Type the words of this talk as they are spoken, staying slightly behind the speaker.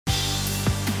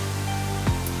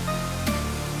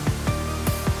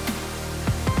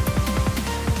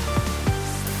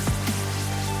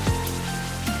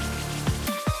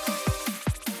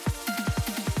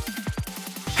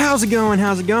How's it going?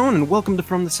 And welcome to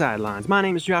From the Sidelines. My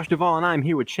name is Josh Duvall, and I'm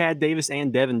here with Chad Davis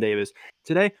and Devin Davis.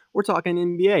 Today, we're talking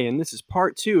NBA, and this is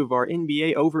part 2 of our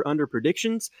NBA over-under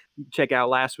predictions. Check out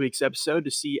last week's episode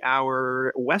to see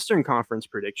our Western Conference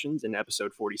predictions in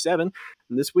episode 47,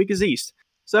 and this week is East.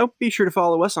 So be sure to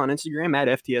follow us on Instagram at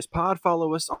FTSPod.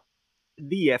 Follow us on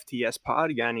the FTS Pod.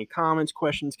 You got any comments,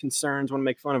 questions, concerns, want to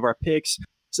make fun of our picks,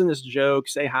 send us a joke,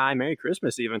 say hi, Merry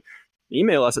Christmas even.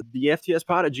 Email us at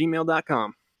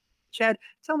theftspod@gmail.com. Chad,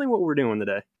 tell me what we're doing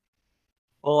today.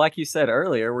 Well, like you said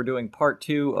earlier, we're doing part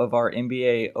 2 of our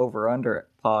NBA over-under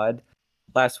pod.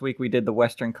 Last week we did the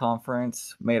Western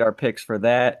Conference, made our picks for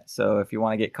that. So if you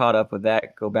want to get caught up with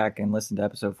that, go back and listen to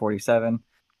episode 47.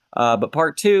 But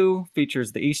part 2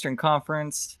 features the Eastern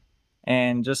Conference,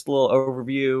 and just a little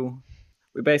overview.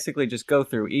 We basically just go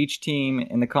through each team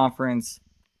in the conference.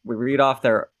 We read off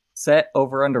their set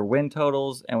over-under win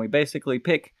totals, and we basically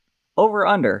pick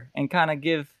over-under and kind of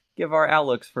give our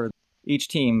outlooks for each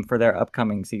team for their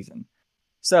upcoming season.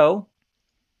 So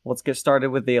let's get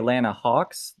started with the Atlanta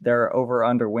Hawks. Their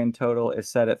over-under win total is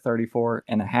set at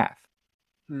 34.5.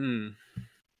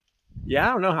 Yeah,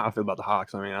 I don't know how I feel about the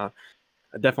Hawks. I mean, I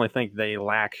definitely think they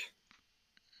lack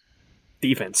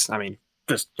defense. I mean,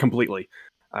 just completely.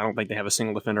 I don't think they have a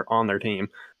single defender on their team.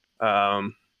 So, I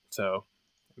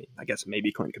mean, I guess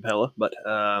maybe Clint Capella, but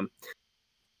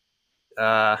they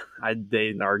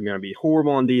are going to be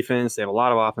horrible on defense. They have a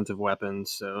lot of offensive weapons.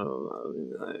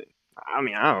 So, I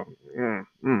mean,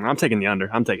 I'm taking the under.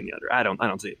 I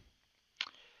don't see it.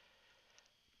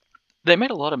 They made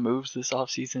a lot of moves this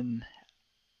offseason,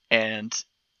 and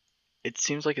it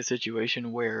seems like a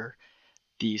situation where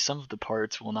the sum of the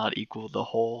parts will not equal the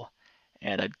whole,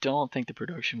 and I don't think the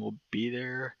production will be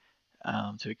there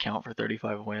to account for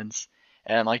 35 wins.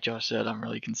 And like Josh said, I'm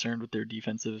really concerned with their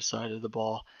defensive side of the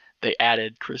ball. They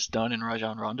added Chris Dunn and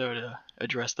Rajon Rondo to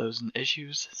address those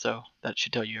issues, so that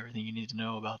should tell you everything you need to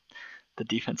know about the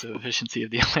defensive efficiency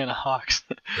of the Atlanta Hawks.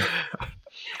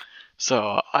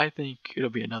 So I think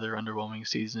it'll be another underwhelming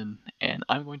season, and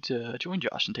I'm going to join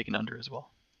Josh and take an under as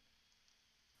well.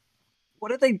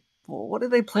 What do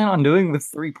they plan on doing with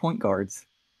 3 point guards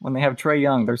when they have Trae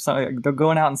Young? They're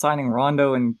going out and signing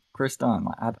Rondo and Chris Dunn.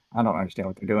 I don't understand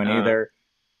what they're doing either.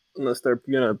 Unless they're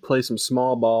gonna play some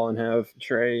small ball and have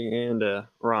Trae and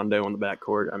Rondo on the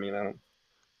backcourt. I mean,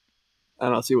 I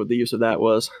don't see what the use of that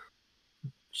was.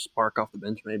 Spark off the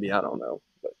bench, maybe. I don't know.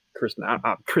 But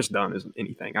Chris Dunn isn't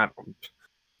anything. I don't.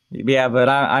 Yeah, but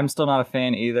I'm still not a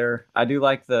fan either. I do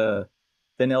like the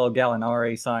Danilo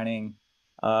Gallinari signing.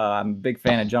 I'm a big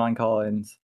fan of John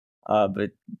Collins,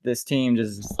 but this team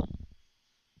just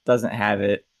doesn't have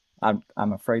it. I'm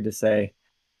afraid to say.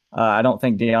 I don't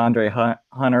think DeAndre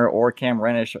Hunter or Cam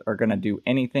Reddish are going to do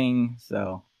anything.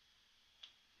 So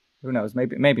who knows?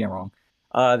 Maybe I'm wrong.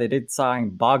 They did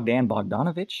sign Bogdan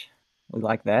Bogdanovic. We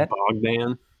like that.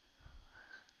 Bogdan.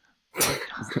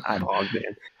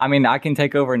 I mean, I can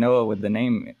take over Noah with the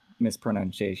name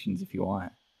mispronunciations if you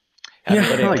want. Yeah,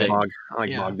 I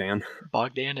like Bogdan.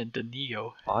 Bogdan and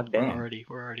Danilo. Bogdan.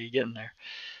 We're already getting there.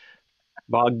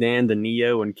 Bogdan,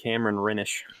 Danilo, and Cameron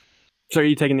Reddish. So are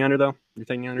you taking the under, though? You're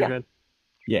taking the under, Jed?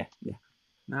 Yeah.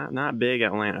 Not big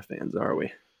Atlanta fans, are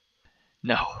we?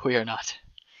 No, we are not.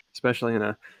 Especially in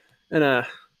a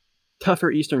tougher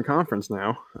Eastern Conference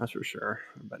now, that's for sure.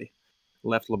 Everybody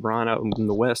left LeBron out in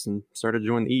the West and started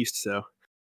joining the East, so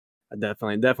I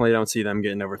definitely don't see them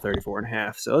getting over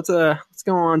 34.5. So let's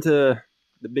go on to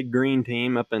the big green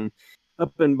team up in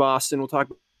Boston. We'll talk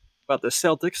about the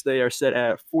Celtics. They are set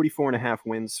at 44.5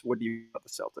 wins. What do you think about the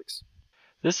Celtics?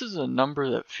 This is a number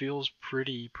that feels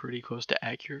pretty close to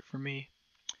accurate for me.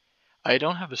 I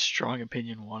don't have a strong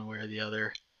opinion one way or the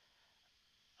other.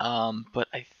 But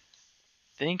I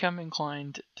think I'm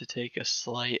inclined to take a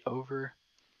slight over.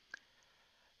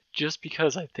 Just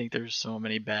because I think there's so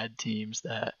many bad teams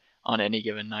that on any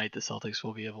given night the Celtics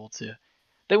will be able to.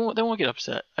 They won't get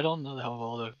upset. I don't know how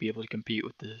well they'll be able to compete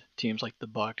with the teams like the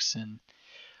Bucks and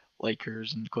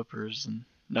Lakers and Clippers and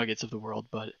Nuggets of the world,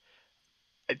 but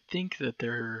I think that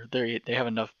they have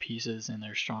enough pieces and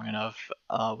they're strong enough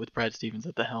with Brad Stevens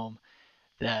at the helm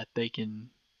that they can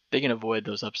avoid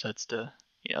those upsets to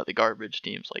the garbage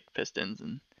teams like Pistons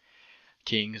and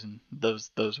Kings and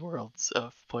those worlds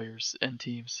of players and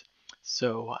teams.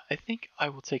 So I think I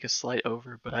will take a slight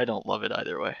over, but I don't love it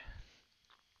either way.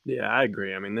 Yeah, I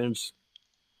agree. I mean, there's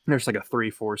like a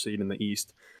 3-4 seed in the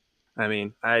East. I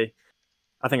mean, I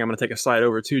think I'm going to take a slight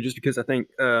over too, just because I think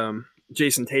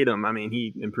Jason Tatum, I mean,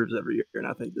 he improves every year, and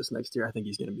I think this next year, I think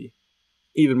he's going to be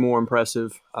even more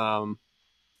impressive.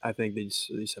 I think they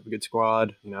just have a good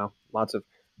squad.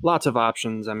 Lots of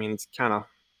options. I mean, it's kind of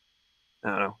I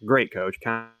don't know, great coach.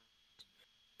 Kind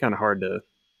of hard to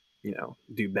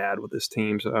do bad with this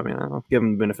team. So I mean, I'll give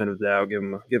them the benefit of the doubt. Give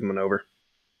them an over.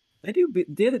 They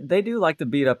do like to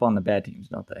beat up on the bad teams,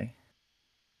 don't they?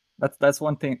 That's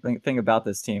one thing about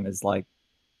this team is like,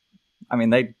 I mean,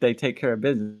 they take care of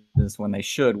business when they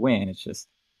should win. It's just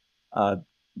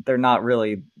they're not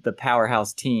really the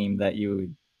powerhouse team that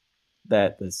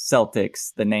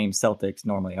the name Celtics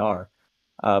normally are.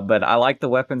 But I like the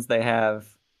weapons they have.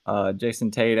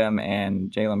 Jason Tatum and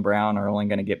Jaylen Brown are only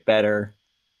going to get better.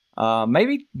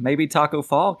 Maybe Taco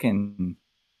Fall can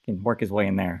work his way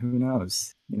in there. Who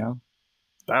knows?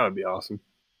 That would be awesome.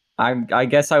 I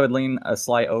guess I would lean a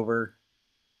slight over.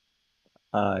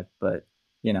 But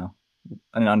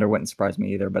an under wouldn't surprise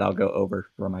me either. But I'll go over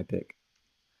for my pick.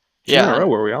 Yeah, in a row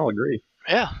where we all agree.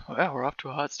 Yeah, we're off to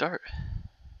a hot start.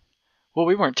 Well,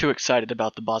 we weren't too excited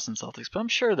about the Boston Celtics, but I'm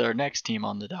sure their next team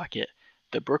on the docket,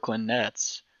 the Brooklyn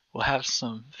Nets, will have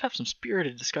some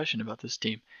spirited discussion about this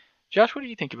team. Josh, what do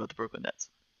you think about the Brooklyn Nets?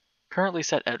 Currently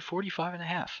set at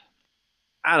 45.5.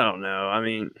 I don't know. I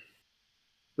mean,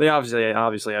 they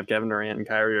obviously have Kevin Durant and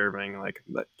Kyrie Irving.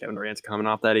 But Kevin Durant's coming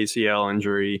off that ACL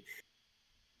injury.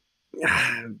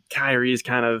 Kyrie's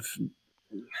kind of,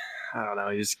 I don't know.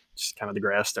 He's just kind of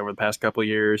digressed over the past couple of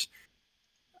years.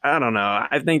 I don't know.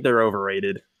 I think they're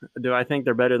overrated. Do I think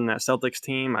they're better than that Celtics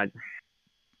team? I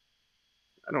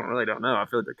don't know. I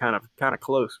feel like they're kind of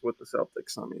close with the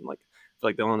Celtics. I mean, I feel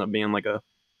like they'll end up being like a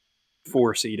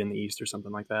 4 seed in the East or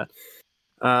something like that.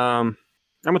 I'm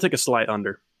gonna take a slight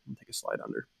under.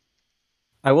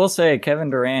 I will say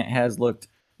Kevin Durant has looked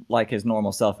like his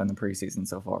normal self in the preseason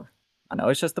so far. I know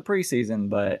it's just the preseason,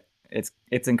 but it's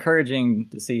encouraging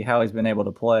to see how he's been able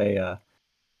to play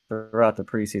throughout the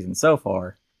preseason so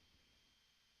far.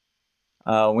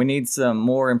 We need some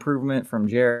more improvement from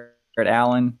Jared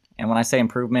Allen. And when I say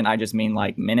improvement, I just mean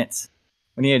like minutes.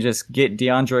 We need to just get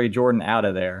DeAndre Jordan out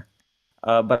of there.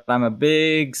 But I'm a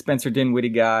big Spencer Dinwiddie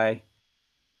guy.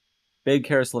 Big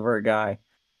Karis LeVert guy.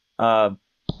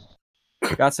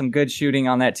 Got some good shooting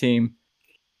on that team.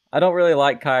 I don't really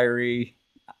like Kyrie.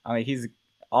 I mean, he's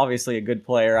obviously a good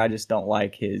player. I just don't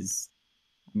like his,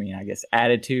 I guess,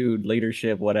 attitude,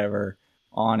 leadership, whatever,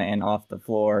 on and off the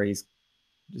floor. He's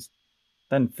just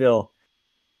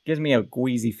gives me a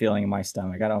queasy feeling in my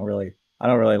stomach. I don't really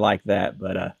like that,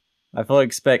 but I fully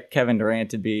expect Kevin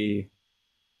Durant to be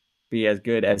as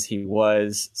good as he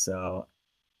was. So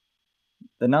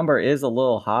the number is a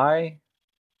little high,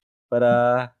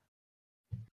 but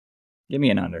give me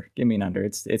an under.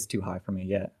 It's too high for me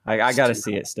yet. I gotta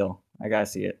see it still. I gotta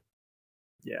see it.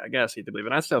 Yeah, I gotta see it to believe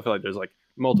it. I still feel like there's like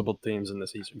multiple teams in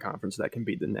this Eastern Conference that can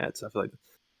beat the Nets. I feel like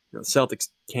Celtics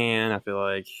can. I feel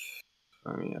like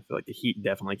the Heat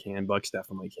definitely can. Bucks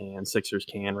definitely can. Sixers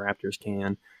can. Raptors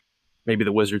can. Maybe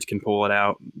the Wizards can pull it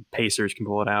out. Pacers can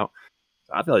pull it out.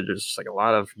 So I feel like there's just like a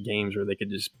lot of games where they could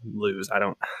just lose. I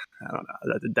don't know.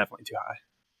 That's definitely too high.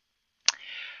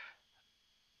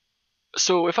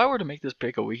 So if I were to make this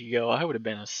pick a week ago, I would have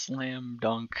been a slam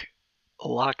dunk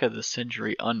lock of the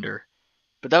century under.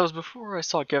 But that was before I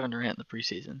saw Kevin Durant in the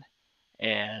preseason.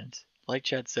 And like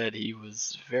Chad said, he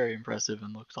was very impressive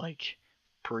and looked like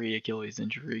pre-Achilles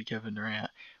injury Kevin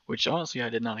Durant, which honestly I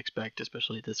did not expect,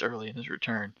 especially this early in his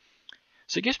return.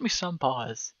 So it gives me some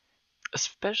pause,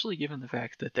 especially given the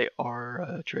fact that they are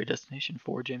a trade destination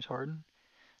for James Harden.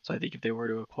 So I think if they were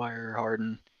to acquire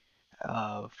Harden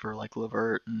for like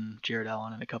LeVert and Jared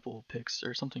Allen and a couple of picks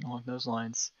or something along those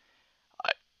lines,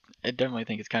 I definitely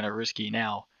think it's kind of risky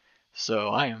now. So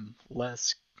I am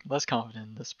less confident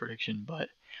in this prediction, but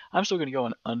I'm still going to go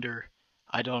an under.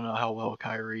 I don't know how well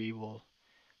Kyrie will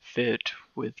fit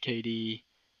with KD,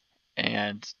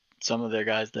 and some of their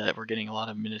guys that were getting a lot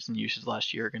of minutes and usage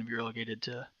last year are going to be relegated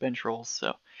to bench roles.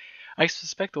 So I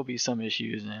suspect there'll be some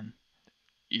issues, and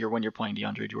when you're playing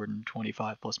DeAndre Jordan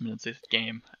 25 plus minutes a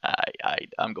game,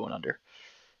 I'm going under.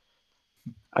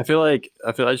 I just feel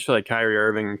like Kyrie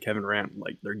Irving and Kevin Durant,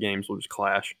 like their games will just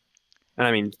clash. And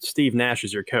I mean, Steve Nash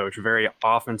is your coach, very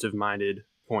offensive-minded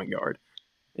point guard.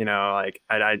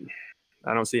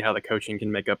 I don't see how the coaching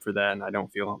can make up for that, and I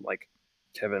don't feel like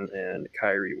Kevin and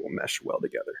Kyrie will mesh well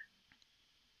together.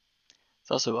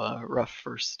 It's also a rough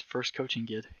first coaching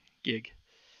gig.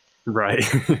 Right.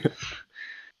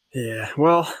 Yeah.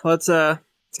 Well, let's go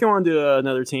on to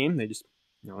another team. They just,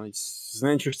 it's an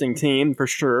interesting team for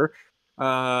sure.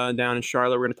 Down in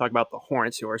Charlotte, we're going to talk about the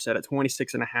Hornets, who are set at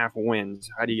 26.5 wins.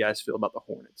 How do you guys feel about the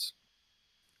Hornets?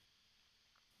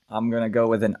 I'm going to go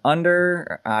with an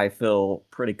under. I feel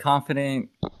pretty confident.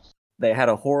 They had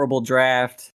a horrible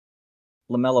draft.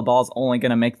 LaMelo Ball's only going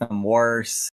to make them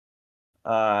worse.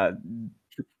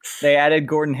 They added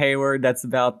Gordon Hayward. That's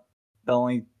about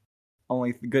the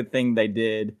only good thing they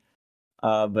did.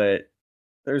 But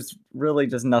there's really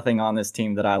just nothing on this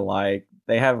team that I like.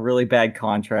 They have really bad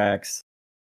contracts.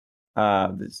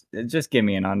 Just give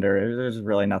me an under. There's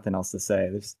really nothing else to say.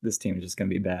 This team is just going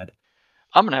to be bad.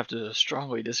 I'm going to have to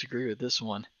strongly disagree with this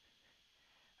one.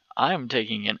 I'm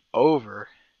taking an over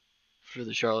for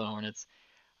the Charlotte Hornets.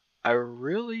 I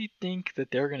really think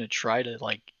that they're going to try to,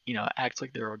 act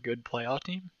like they're a good playoff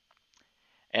team.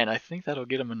 And I think that'll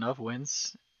get them enough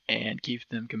wins and keep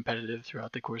them competitive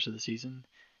throughout the course of the season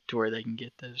to where they can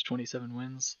get those 27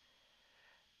 wins.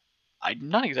 I'm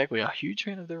not exactly a huge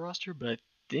fan of their roster, but I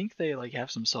think they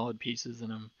have some solid pieces that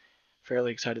I'm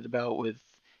fairly excited about with,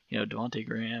 Devontae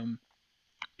Graham,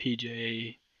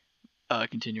 PJ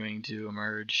continuing to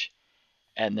emerge,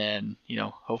 and then,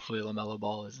 hopefully LaMelo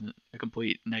Ball isn't a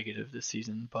complete negative this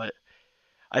season, but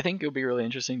I think it'll be really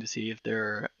interesting to see if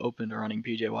they're open to running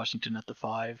PJ Washington at the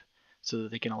 5 so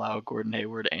that they can allow Gordon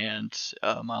Hayward and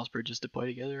Miles Bridges to play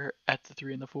together at the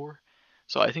 3 and the 4.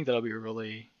 So I think that'll be a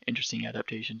really interesting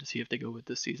adaptation to see if they go with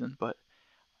this season, but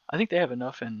I think they have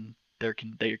enough and they're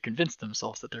convinced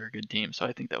themselves that they're a good team, so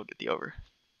I think they'll get the over.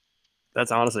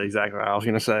 That's honestly exactly what I was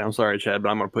going to say. I'm sorry, Chad, but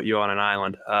I'm going to put you on an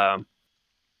island.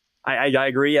 I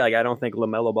agree. I don't think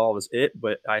LaMelo Ball is it,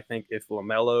 but I think if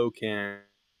LaMelo can,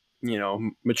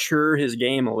 mature his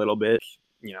game a little bit,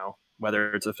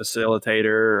 whether it's a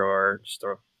facilitator or just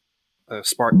a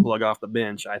spark plug off the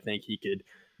bench, I think he could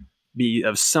be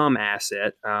of some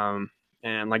asset.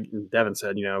 And like Devin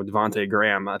said, Devontae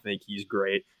Graham, I think he's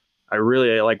great. I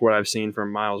really like what I've seen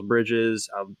from Miles Bridges.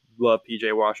 I love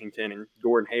PJ Washington and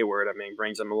Gordon Hayward. I mean,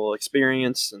 brings him a little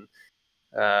experience, and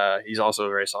he's also a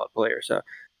very solid player. So,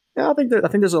 yeah, I think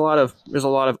there's a lot of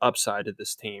upside to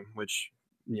this team. Which,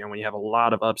 when you have a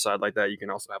lot of upside like that, you can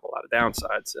also have a lot of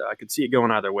downsides. So I could see it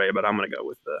going either way, but I'm gonna go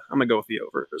with the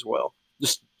over as well.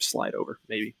 Just slide over,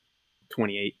 maybe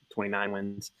 28, 29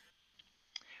 wins.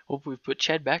 Well, we've put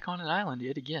Chad back on an island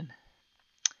yet again.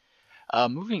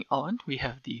 Moving on, we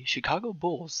have the Chicago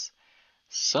Bulls.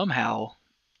 Somehow,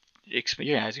 you guys are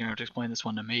going to have to explain this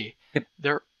one to me. Yep.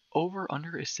 Their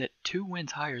over-under is set 2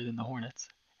 wins higher than the Hornets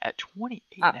at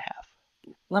 28.5.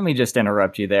 Let me just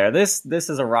interrupt you there. This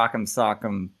is a rock'em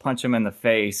sock'em, punch him in the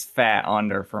face, fat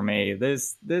under for me.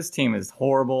 This team is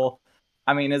horrible.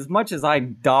 I mean, as much as I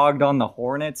dogged on the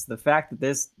Hornets, the fact that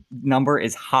this number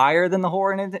is higher than the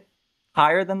Hornets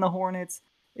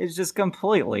is just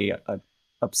completely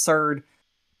absurd.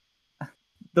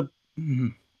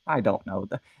 I don't know.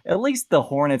 At least the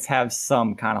Hornets have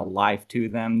some kind of life to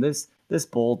them. This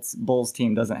Bulls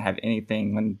team doesn't have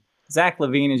anything. When Zach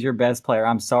LaVine is your best player,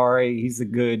 I'm sorry, he's a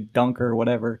good dunker,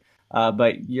 whatever,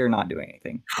 but you're not doing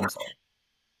anything. I'm sorry.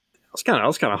 I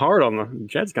was kind of hard on the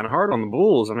Jets. Kind of hard on the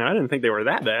Bulls. I mean, I didn't think they were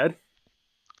that bad.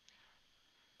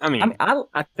 I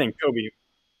think Kobe.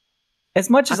 As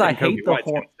much as I hate the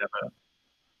Hornets.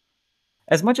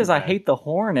 As much as I hate the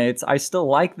Hornets, I still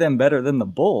like them better than the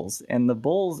Bulls. And the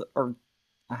Bulls are,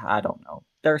 I don't know,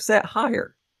 they're set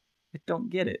higher. I don't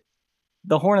get it.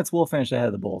 The Hornets will finish ahead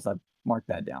of the Bulls. I've marked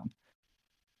that down.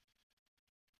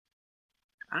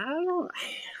 I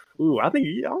think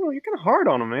you're kind of hard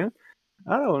on them, man.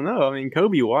 I don't know. I mean,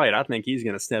 Kobe White, I think he's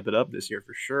going to step it up this year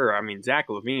for sure. I mean, Zach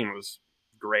LaVine was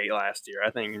great last year.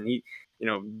 I think, and he,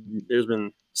 there's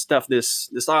been stuff this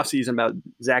offseason about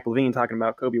Zach LaVine talking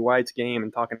about Kobe White's game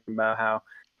and talking about how,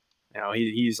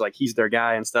 he's their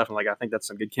guy and stuff. And I think that's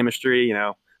some good chemistry.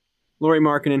 Lauri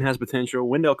Markkanen has potential.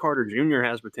 Wendell Carter Jr.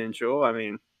 has potential. I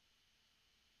mean,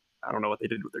 I don't know what they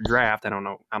did with their draft. I don't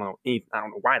know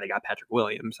why they got Patrick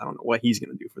Williams. I don't know what he's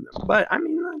going to do for them. But I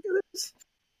mean,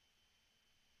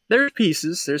 there's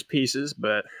pieces,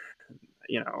 but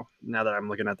now that I'm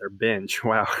looking at their bench,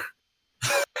 wow.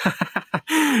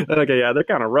 Okay, yeah, they're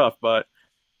kind of rough, but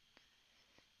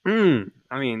I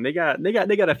mean, they got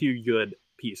a few good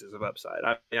pieces of upside.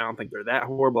 I don't think they're that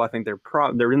horrible. I think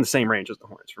they're in the same range as the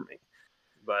Hornets for me.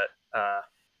 But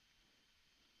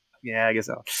yeah, I guess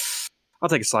I'll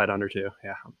take a slide under too.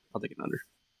 Yeah, I'll take an under.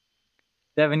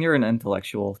 Devin, you're an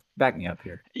intellectual. Back me up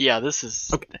here. Yeah, this is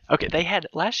okay. They had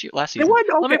last season. Back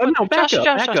up.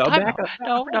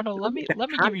 No. Let me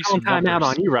give you some time out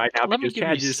on you right now because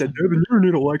Chad just said, Devin, you're an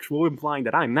intellectual, implying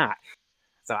that I'm not.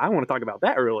 So I want to talk about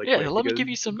that really quick. Yeah, let me give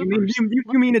you some numbers.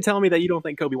 You mean to tell me that you don't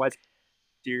think Kobe White's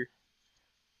this year?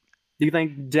 Do you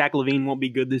think Zach LaVine won't be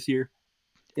good this year?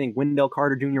 Do you think Wendell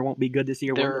Carter Jr. won't be good this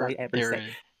year? What did I ever say?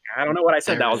 I don't know what I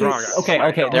said. That was wrong. Okay.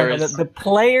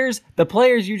 The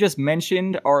players you just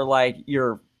mentioned are like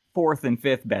your fourth and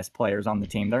fifth best players on the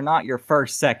team. They're not your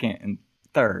first, second, and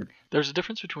third. There's a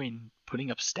difference between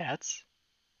putting up stats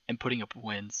and putting up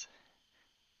wins.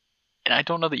 And I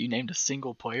don't know that you named a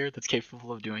single player that's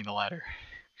capable of doing the latter.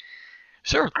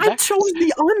 Sure, I chose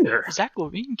the under. Zach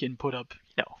LaVine can put up,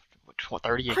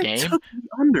 30 a I game. took the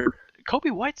under. Kobe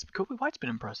White's been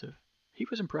impressive. He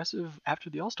was impressive after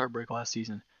the All-Star break last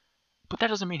season. But that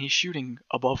doesn't mean he's shooting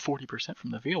above 40%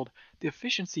 from the field. The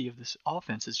efficiency of this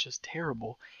offense is just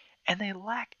terrible, and they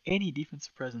lack any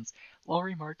defensive presence.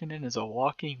 Lauri Markkanen is a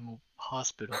walking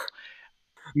hospital.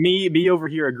 Me over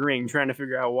here agreeing, trying to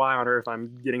figure out why on earth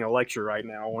I'm getting a lecture right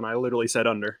now when I literally said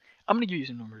under. I'm gonna give you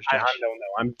some numbers, I Josh. don't know.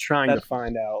 I'm trying to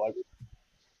find out. Like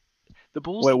the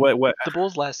Bulls. What? The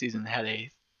Bulls last season had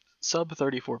a sub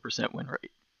 34% win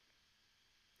rate.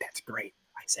 That's great.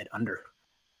 I said under.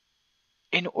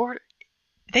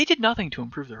 They did nothing to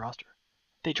improve their roster.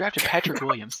 They drafted Patrick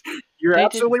Williams. You're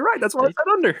absolutely right. That's why I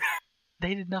said under.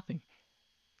 They did nothing.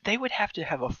 They would have to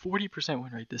have a 40%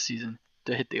 win rate this season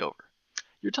to hit the over.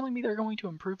 You're telling me they're going to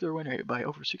improve their win rate by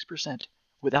over 6%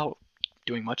 without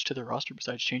doing much to their roster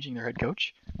besides changing their head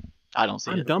coach? I don't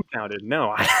see it. I'm dumbfounded.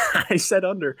 No, I said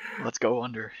under. Let's go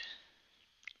under.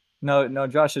 No,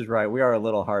 Josh is right. We are a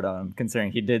little hard on him,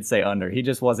 considering he did say under. He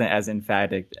just wasn't as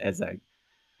emphatic about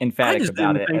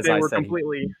it as I said.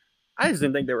 I just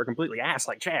didn't think they were completely ass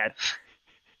like Chad.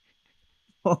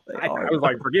 Well, I was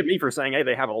like, forgive me for saying, hey,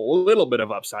 they have a little bit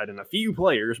of upside in a few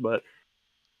players, but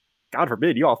God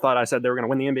forbid, you all thought I said they were going to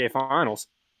win the NBA Finals.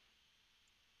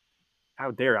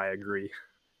 How dare I agree?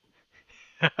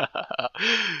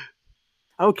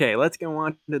 Okay, let's go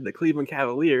on to the Cleveland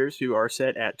Cavaliers, who are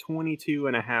set at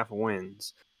 22.5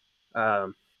 wins.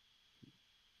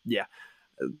 Yeah.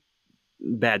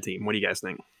 Bad team. What do you guys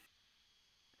think?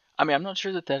 I mean, I'm not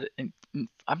sure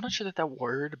that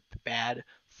word bad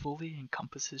fully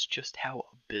encompasses just how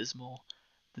abysmal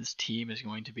this team is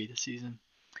going to be this season.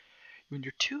 When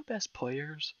your two best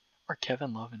players are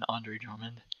Kevin Love and Andre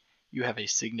Drummond, you have a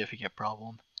significant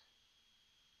problem.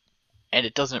 And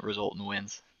it doesn't result in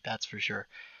wins, that's for sure.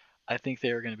 I think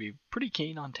they are going to be pretty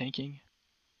keen on tanking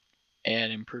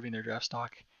and improving their draft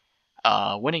stock.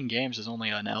 Winning games is only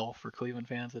an L for Cleveland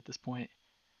fans at this point.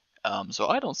 So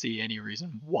I don't see any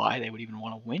reason why they would even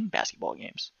want to win basketball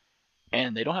games.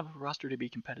 And they don't have a roster to be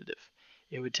competitive.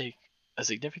 It would take a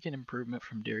significant improvement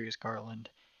from Darius Garland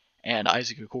and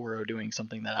Isaac Okoro doing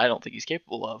something that I don't think he's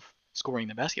capable of, scoring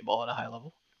the basketball at a high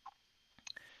level.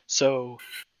 So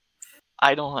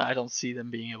I don't see them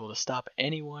being able to stop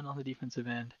anyone on the defensive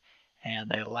end, and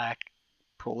they lack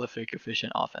prolific,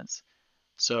 efficient offense.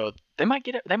 So they might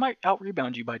out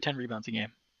rebound you by 10 rebounds a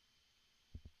game.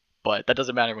 But that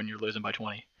doesn't matter when you're losing by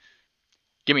 20.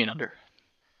 Give me an under.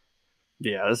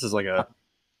 Yeah, this is like a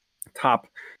top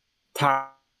in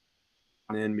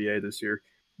the NBA this year.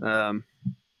 I'm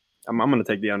going to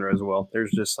take the under as well.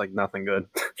 There's just like nothing good.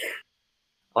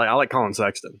 I like Colin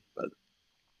Sexton, but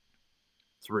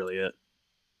that's really it.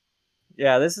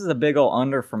 Yeah, this is a big ol'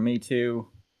 under for me too.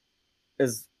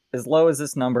 As low as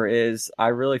this number is, I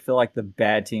really feel like the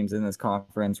bad teams in this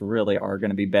conference really are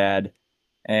going to be bad,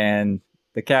 and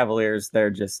the Cavaliers,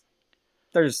 they're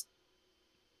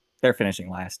finishing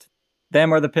last.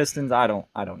 Them or the Pistons, I don't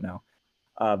know.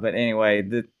 But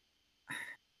anyway,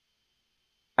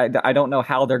 I don't know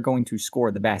how they're going to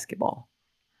score the basketball.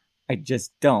 I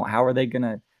just don't. How are they going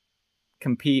to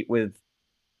compete with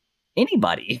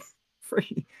anybody?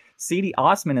 C.D.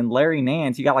 Osman and Larry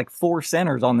Nance, you got like 4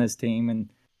 centers on this team, and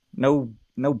no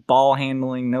ball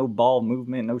handling, no ball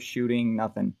movement, no shooting,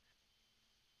 nothing.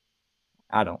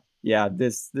 Yeah,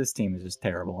 this team is just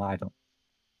terrible.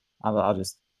 I'll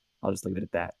just leave it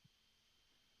at that.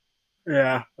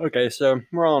 Yeah. Okay. So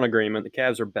we're all in agreement. The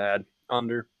Cavs are bad.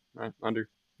 Under. Right.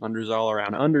 Unders all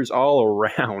around. Unders all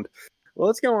around. Well,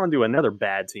 let's go on to another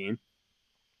bad team.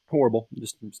 Horrible.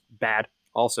 Just bad.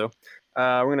 Also,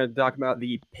 we're going to talk about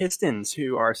the Pistons,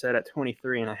 who are set at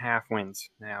 23.5 wins.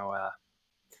 Now,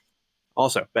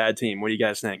 also bad team. What do you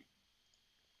guys think?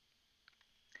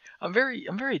 I'm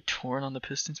very torn on the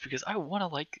Pistons because I want to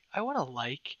like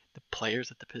the players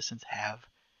that the Pistons have.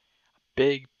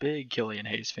 Big Killian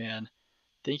Hayes fan.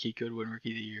 Think he could win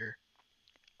Rookie of the Year.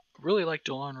 Really like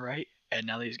Delon Wright, and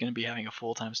now that he's going to be having a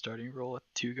full-time starting role at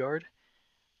 2 guard,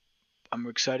 I'm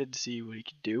excited to see what he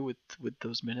can do with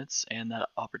those minutes and that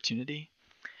opportunity.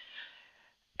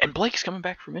 And Blake's coming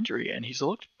back from injury, and he's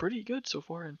looked pretty good so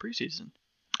far in preseason.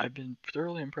 I've been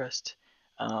thoroughly impressed.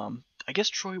 I guess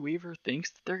Troy Weaver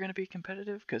thinks that they're going to be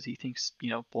competitive because he thinks,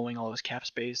 blowing all his cap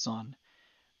space on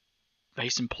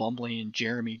Mason Plumlee and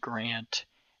Jeremy Grant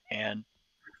and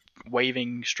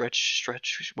waving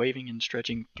and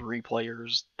stretching 3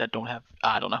 players that don't have,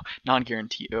 I don't know,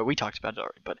 non-guarantee. We talked about it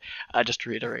already, but just to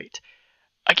reiterate,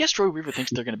 I guess Troy Weaver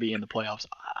thinks they're going to be in the playoffs.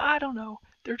 I don't know.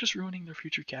 They're just ruining their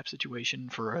future cap situation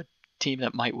for a team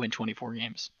that might win 24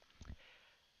 games.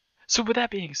 So with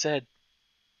that being said,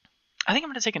 I think I'm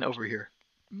going to take an over here.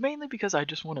 Mainly because I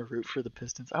just want to root for the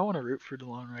Pistons. I want to root for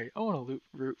DeLon Wright. I want to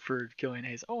root for Killian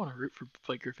Hayes. I want to root for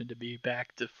Blake Griffin to be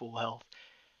back to full health.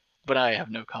 But I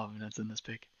have no confidence in this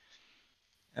pick.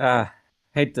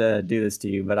 Hate to do this to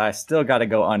you, but I still got to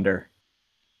go under.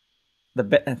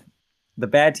 The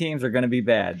bad teams are going to be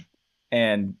bad,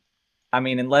 and I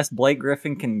mean, unless Blake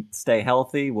Griffin can stay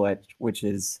healthy, which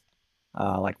is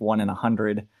like 1 in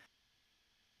 100,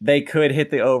 they could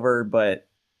hit the over, but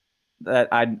that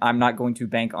I'm not going to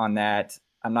bank on that.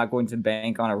 I'm not going to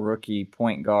bank on a rookie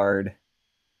point guard.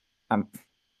 I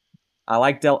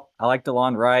like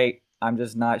DeLon Wright. I'm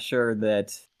just not sure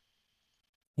that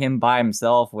him by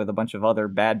himself with a bunch of other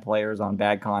bad players on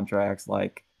bad contracts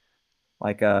like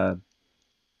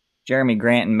Jeremy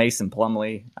Grant and Mason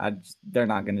Plumlee, they're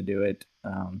not going to do it.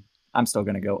 I'm still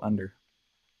going to go under.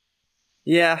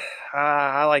 Yeah,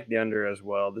 I like the under as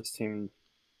well. This team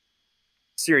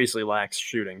seriously lacks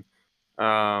shooting.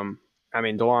 I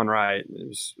mean, DeLon Wright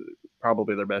is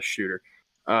probably their best shooter.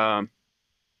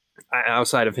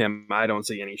 Outside of him, I don't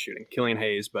see any shooting. Killian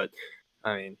Hayes, but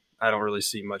I mean, I don't really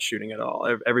see much shooting at all.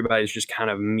 Everybody's just kind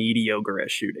of mediocre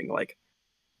at shooting. Like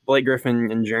Blake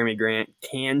Griffin and Jeremy Grant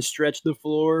can stretch the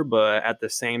floor, but at the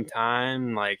same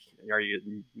time, like,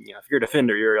 if you're a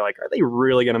defender, you're like, are they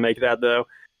really going to make that though?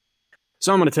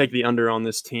 So I'm going to take the under on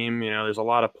this team. There's a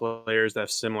lot of players that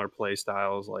have similar play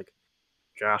styles, like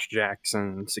Josh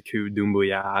Jackson, Sekou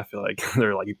Doumbouya. I feel like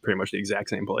they're like pretty much the exact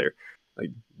same player. Like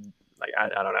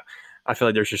I don't know. I feel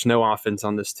like there's just no offense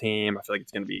on this team. I feel like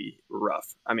it's going to be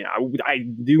rough. I mean, I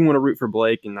do want to root for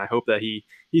Blake, and I hope that he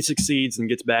succeeds and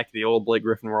gets back to the old Blake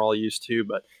Griffin we're all used to,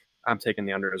 but I'm taking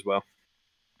the under as well.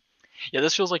 Yeah,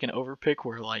 this feels like an over pick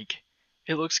where, like,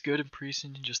 it looks good in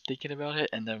preseason just thinking about it,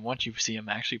 and then once you see him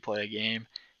actually play a game,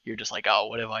 you're just like, oh,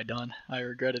 what have I done? I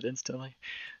regret it instantly.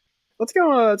 Let's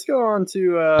go on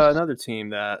to another team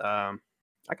that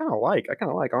I kind of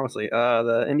like, honestly.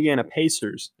 The Indiana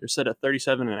Pacers. They're set at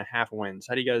 37.5 wins.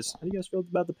 How do you guys feel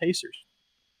about the Pacers?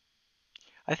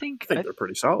 I think they're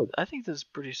pretty solid. I think this is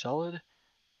pretty solid.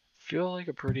 Feel like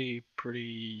a pretty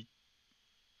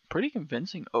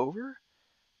convincing over.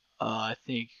 I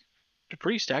think they're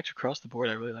pretty stacked across the board.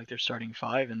 I really like their starting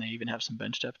five, and they even have some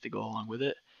bench depth to go along with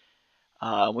it.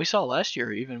 We saw last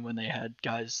year, even when they had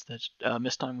guys that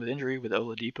missed time with injury, with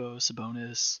Oladipo,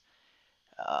 Sabonis.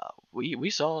 We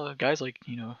saw guys like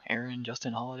Aaron,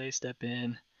 Justin Holiday step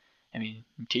in. I mean,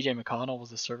 T.J. McConnell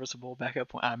was a serviceable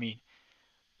backup. I mean,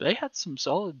 they had some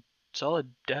solid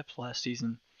depth last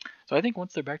season. So I think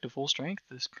once they're back to full strength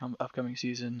this upcoming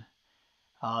season,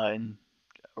 in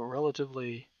a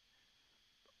relatively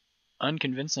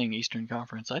unconvincing Eastern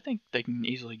Conference, I think they can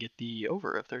easily get the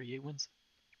over of 38 wins.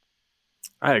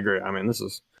 I agree. I mean, this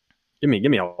is give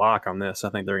me a lock on this. I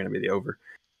think they're going to be the over.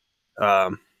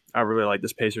 I really like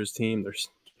this Pacers team. They're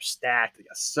stacked. They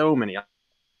got so many.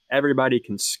 Everybody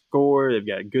can score. They've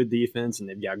got good defense, and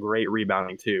they've got great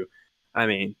rebounding too. I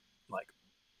mean, like,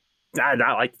 I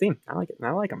like the team. I like it.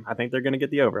 I like them. I think they're going to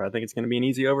get the over. I think it's going to be an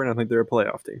easy over, and I think they're a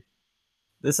playoff team.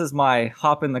 This is my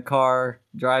hop in the car,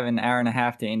 drive an hour and a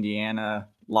half to Indiana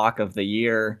lock of the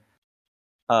year.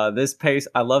 I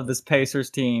love this Pacers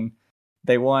team.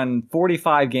 They won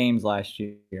 45 games last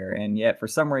year, and yet for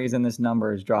some reason this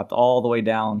number has dropped all the way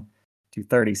down to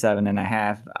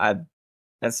 37.5.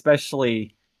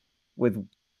 Especially with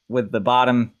the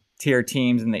bottom tier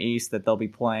teams in the East that they'll be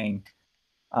playing.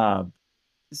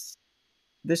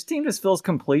 This team just feels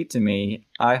complete to me.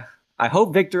 I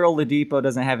hope Victor Oladipo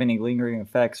doesn't have any lingering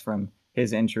effects from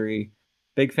his injury.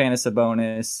 Big fan of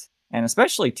Sabonis, and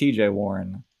especially T.J.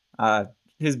 Warren.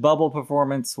 His bubble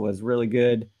performance was really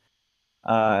good.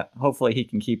 Hopefully he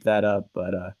can keep that up.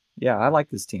 But yeah, I like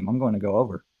this team. I'm going to go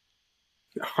over.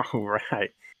 All right.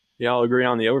 Y'all agree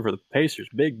on the over for the Pacers.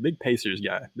 Big Pacers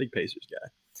guy. Big Pacers guy.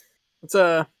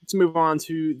 Let's move on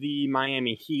to the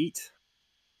Miami Heat.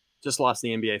 Just lost the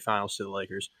NBA Finals to the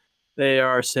Lakers. They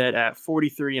are set at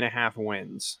 43.5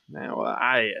 wins. Now,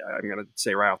 I'm going to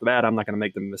say right off the bat, I'm not going to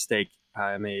make the mistake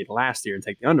I made last year and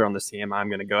take the under on this team. I'm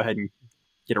going to go ahead and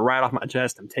get it right off my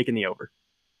chest. I'm taking the over.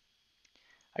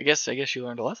 I guess you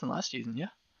learned a lesson last season, yeah?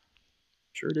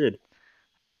 Sure did.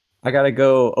 I got to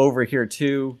go over here,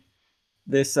 too.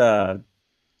 This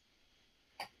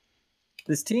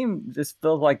team just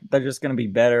feels like they're just going to be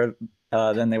better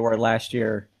than they were last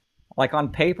year. Like, on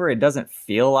paper, it doesn't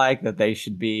feel like that they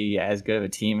should be as good of a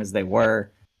team as they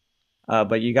were.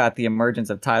 But you got the emergence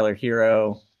of Tyler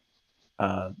Hero,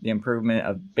 the improvement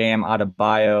of Bam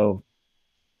Adebayo,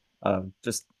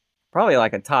 Just probably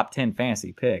like a top 10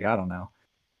 fantasy pick. I don't know.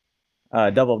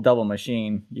 Double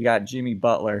machine. You got Jimmy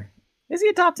Butler. Is he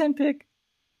a top 10 pick?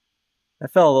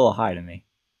 That felt a little high to me.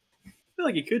 I feel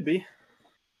like he could be.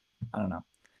 I don't know.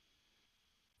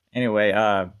 Anyway,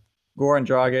 Goran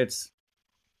Dragic.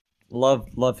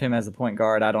 Love him as a point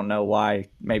guard. I don't know why.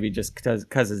 Maybe just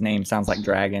because his name sounds like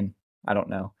dragon. I don't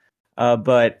know.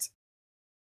 But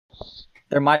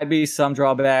there might be some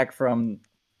drawback from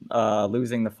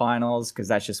losing the finals because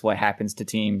that's just what happens to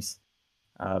teams.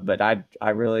 But I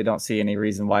really don't see any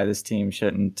reason why this team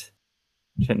shouldn't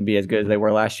be as good as they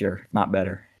were last year, if not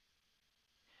better.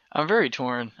 I'm very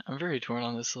torn.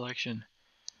 On this selection.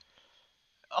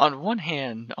 On one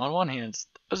hand, I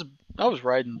was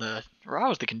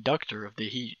the conductor of the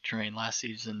Heat train last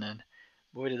season, and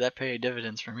boy did that pay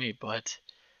dividends for me. But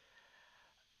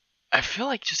I feel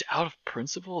like just out of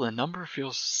principle, the number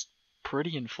feels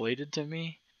pretty inflated to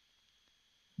me.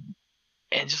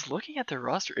 And just looking at their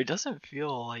roster, it doesn't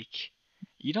feel like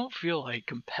you don't feel like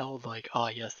compelled like, oh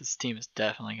yes, this team is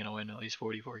definitely going to win at least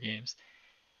 44 games.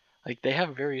 Like they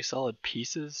have very solid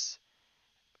pieces,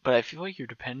 but I feel like you're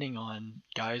depending on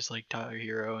guys like Tyler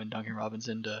Hero and Duncan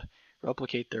Robinson to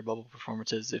replicate their bubble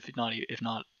performances, if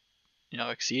not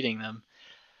exceeding them.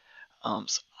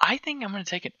 So I think I'm going to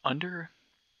take it under,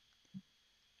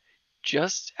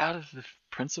 just out of the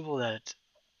principle that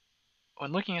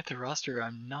when looking at the roster,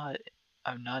 I'm not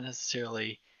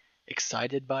necessarily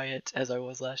excited by it as I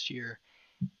was last year,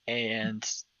 and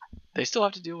they still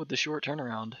have to deal with the short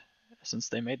turnaround since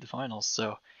they made the finals.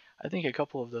 So I think a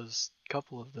couple of those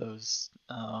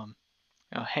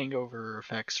hangover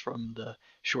effects from the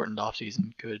shortened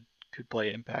offseason could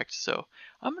play impact. So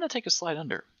I'm gonna take a slide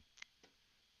under.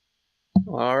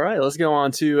 All right, let's go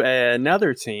on to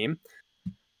another team.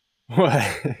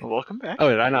 What? Welcome back. Oh,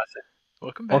 did I not say?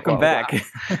 Welcome back.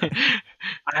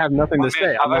 I have nothing to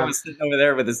say. I was sitting over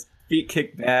there with his feet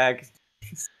kicked back,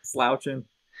 slouching.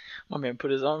 My man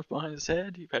put his arms behind his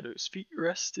head. He had his feet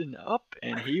resting up,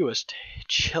 and he was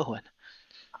chilling.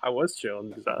 I was chilling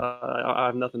because I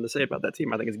have nothing to say about that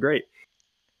team. I think it's great.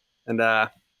 And we're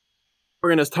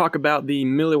going to talk about the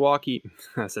Milwaukee.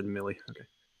 I said Millie. Okay.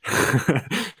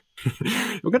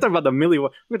 We're going to talk about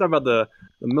the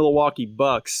Milwaukee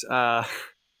Bucks.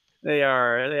 They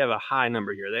have a high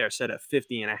number here. They are set at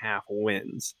 50.5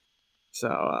 wins.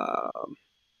 So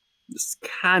it's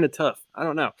kind of tough. I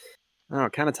don't know.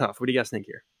 Kind of tough. What do you guys think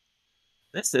here?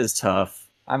 This is tough.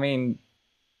 I mean,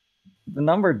 the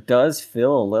number does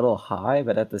feel a little high,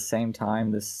 but at the same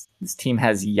time, this team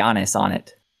has Giannis on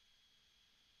it.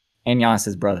 And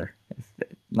Giannis' brother.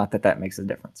 Not that makes a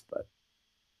difference, but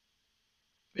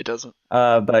it doesn't.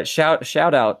 But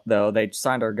shout out, though, they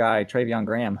signed our guy, Travion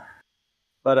Graham.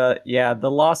 But yeah, the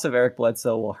loss of Eric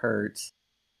Bledsoe will hurt.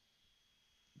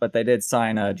 But they did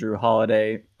sign Drew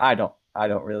Holiday. I don't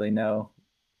really know,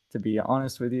 to be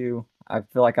honest with you. I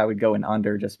feel like I would go in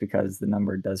under just because the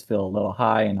number does feel a little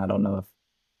high, and I don't know if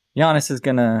Giannis is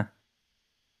gonna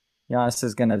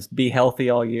be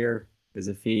healthy all year. Because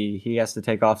if he has to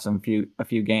take off a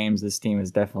few games, this team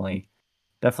is definitely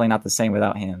not the same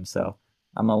without him. So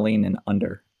I'm gonna lean in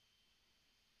under.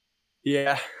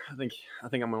 Yeah, I think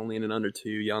I'm gonna lean in under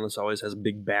too. Giannis always has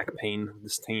big back pain with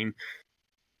this team.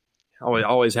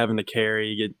 Always having to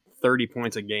carry, get 30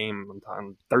 points a game,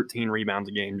 13 rebounds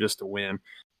a game just to win.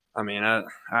 I mean, I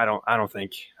don't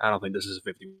think this is a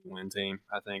 50-win team.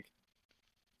 I think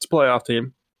it's a playoff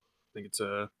team. I think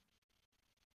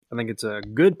it's a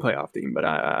good playoff team, but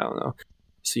I don't know.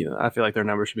 See, I feel like their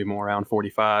number should be more around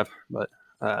 45. But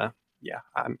yeah,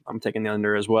 I'm taking the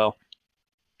under as well.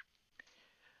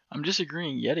 I'm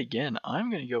disagreeing yet again. I'm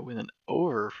going to go with an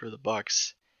over for the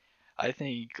Bucks. I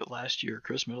think last year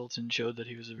Chris Middleton showed that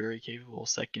he was a very capable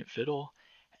second fiddle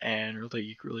and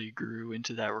really grew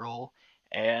into that role.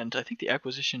 And I think the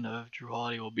acquisition of Drew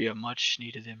Holiday will be a much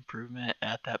needed improvement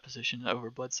at that position over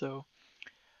Bledsoe.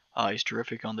 He's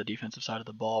terrific on the defensive side of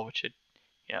the ball, which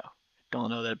don't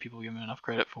know that people give him enough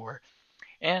credit for.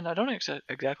 And I don't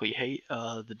exactly hate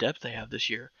the depth they have this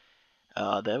year.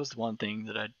 That was the one thing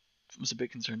that I was a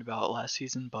bit concerned about last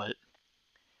season, but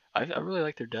I really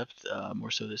like their depth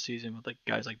more so this season with like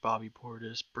guys like Bobby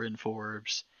Portis, Bryn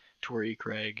Forbes, Torrey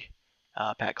Craig,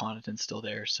 Pat Connaughton's still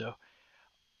there. So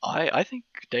I think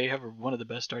they have one of the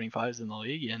best starting fives in the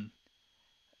league, and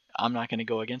I'm not going to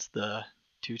go against the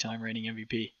two-time reigning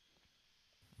MVP.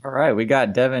 All right, we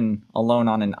got Devin alone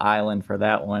on an island for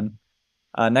that one.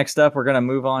 Next up, we're going to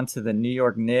move on to the New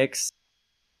York Knicks,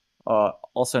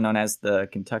 also known as the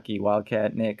Kentucky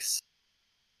Wildcat Knicks.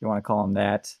 You want to call them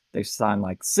that. They signed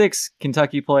like 6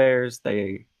 Kentucky players.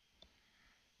 They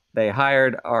They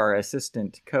hired our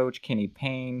assistant coach, Kenny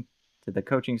Payne, to the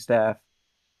coaching staff.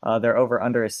 Their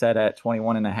over-under is set at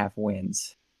 21.5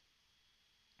 wins.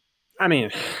 I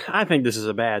mean, I think this is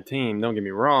a bad team. Don't get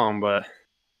me wrong, but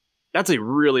that's a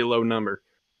really low number.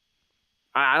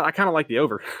 I kind of like the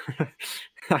over.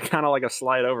 I kind of like a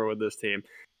slide over with this team.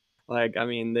 Like, I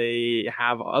mean, they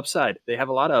have upside. They have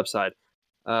a lot of upside.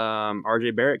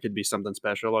 RJ Barrett could be something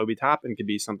special. Obi Toppin could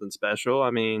be something special.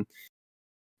 I mean,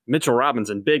 Mitchell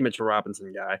Robinson, big Mitchell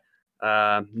Robinson guy.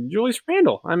 Julius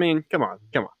Randle. I mean, come on.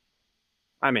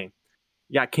 I mean,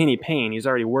 you got Kenny Payne. He's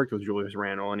already worked with Julius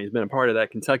Randle, and he's been a part of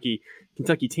that Kentucky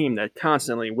team that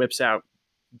constantly whips out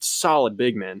solid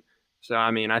big men. So,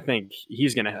 I mean, I think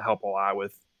he's going to help a lot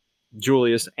with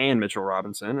Julius and Mitchell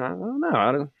Robinson. I don't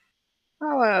know.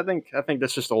 I think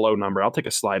that's just a low number. I'll take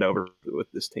a slide over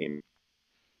with this team.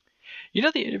 You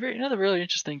know the really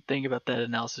interesting thing about that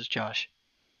analysis, Josh?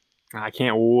 I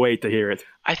can't wait to hear it.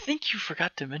 I think you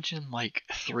forgot to mention like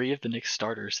 3 of the Knicks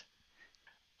starters.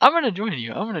 I'm gonna join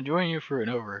you. I'm gonna join you for an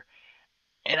over.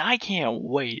 And I can't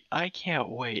wait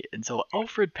until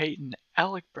Elfrid Payton,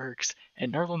 Alec Burks,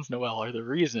 and Nerlens Noel are the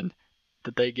reason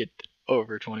that they get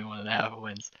over 21.5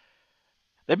 wins.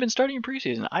 They've been starting in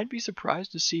preseason. I'd be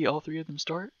surprised to see all 3 of them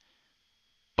start.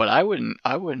 But I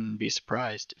wouldn't be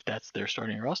surprised if that's their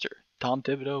starting roster. Tom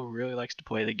Thibodeau really likes to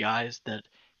play the guys that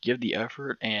give the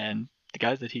effort and the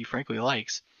guys that he frankly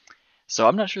likes. So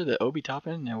I'm not sure that Obi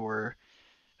Toppin or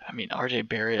RJ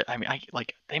Barrett,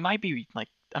 they might be like,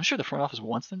 I'm sure the front office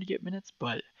wants them to get minutes,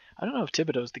 but I don't know if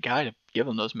Thibodeau's the guy to give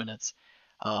them those minutes.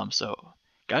 So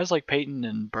guys like Payton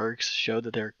and Burks show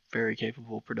that they're very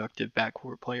capable, productive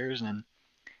backcourt players, and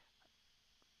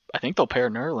I think they'll pair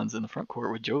Nerlens in the front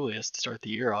court with Julius to start the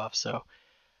year off. So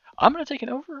I'm going to take an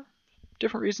over.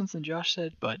 Different reasons than Josh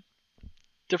said, but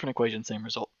different equation, same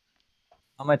result.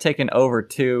 I'm going to take an over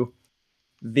too.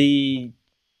 The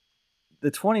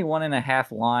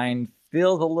 21.5 line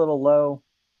feels a little low.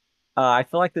 I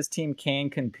feel like this team can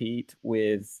compete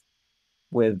with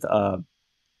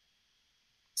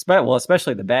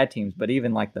especially the bad teams, but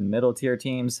even like the middle tier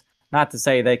teams. Not to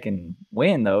say they can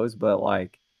win those, but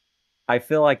like I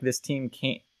feel like this team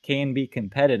can be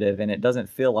competitive, and it doesn't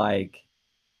feel like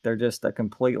they're just a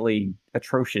completely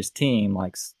atrocious team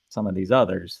like some of these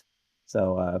others.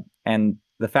 So, and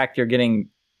the fact you're getting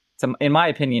some, in my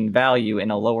opinion, value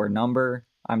in a lower number,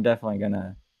 I'm definitely going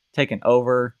to take an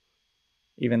over,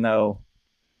 even though,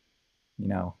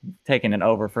 taking an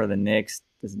over for the Knicks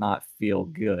does not feel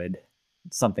good.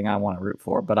 It's something I want to root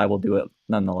for, but I will do it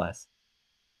nonetheless.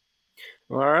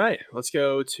 All right, let's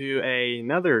go to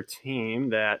another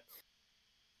team that,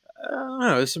 I don't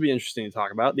know, this will be interesting to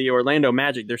talk about. The Orlando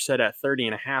Magic, they're set at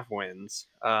 30.5 wins.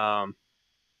 I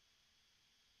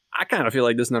kind of feel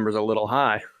like this number is a little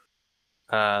high.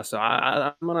 So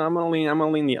I'm gonna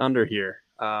lean the under here.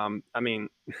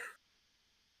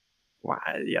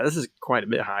 This is quite a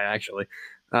bit high actually.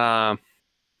 I'm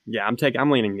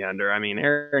leaning the under. I mean,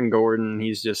 Aaron Gordon,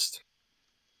 he's just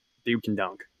dude can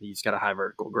dunk. He's got a high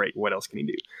vertical. Great. What else can he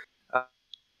do?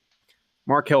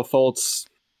 Markelle Fultz.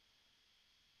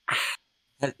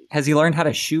 Has he learned how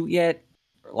to shoot yet?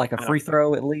 Like a free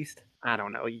throw at least? I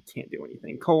don't know. He can't do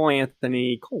anything. Cole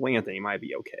Anthony might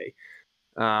be okay.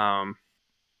 I'm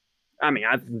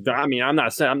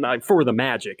not for the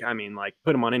Magic. I mean, like,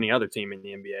 put him on any other team in the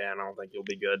NBA, I don't think he'll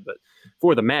be good. But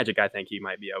for the Magic, I think he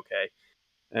might be okay.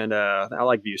 And I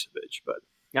like Vucevic, but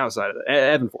outside of that,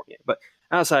 Evan Fournier. But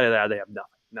outside of that, they have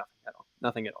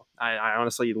nothing at all. I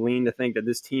honestly lean to think that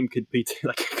this team could be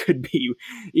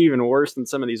even worse than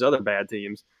some of these other bad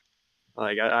teams.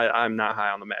 Like, I'm not high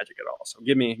on the Magic at all. So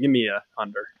give me a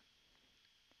under.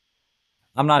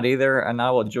 I'm not either, and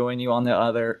I will join you on the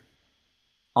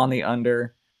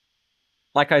under.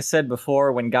 Like I said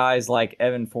before, when guys like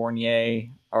Evan Fournier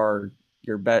are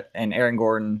your and Aaron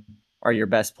Gordon are your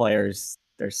best players,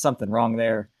 there's something wrong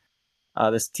there.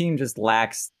 This team just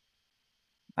lacks.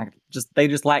 They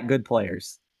just lack good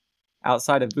players.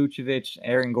 Outside of Vucevic,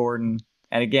 Aaron Gordon,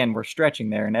 and again, we're stretching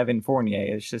there, and Evan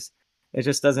Fournier. It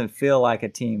just doesn't feel like a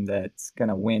team that's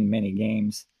gonna win many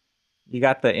games. You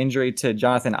got the injury to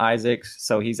Jonathan Isaacs,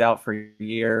 so he's out for a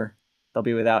year. They'll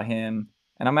be without him.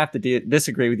 And I'm going to have to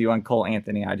disagree with you on Cole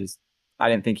Anthony. I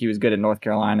didn't think he was good at North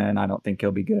Carolina, and I don't think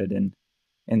he'll be good in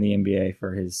the NBA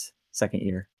for his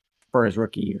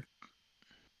rookie year.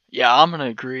 Yeah, I'm going to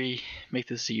agree. Make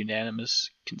this a unanimous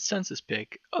consensus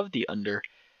pick of the under.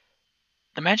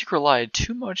 The Magic relied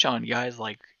too much on guys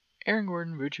like Aaron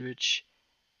Gordon, Vucevic,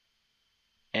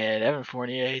 and Evan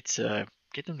Fournier to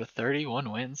get them to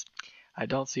 31 wins. I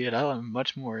don't see it. I'm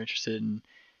much more interested in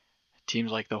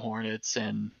teams like the Hornets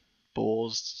and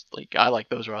Bulls, like I like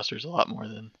those rosters a lot more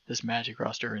than this Magic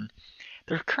roster, and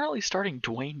they're currently starting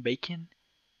Dwayne Bacon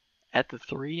at the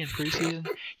 3 in preseason.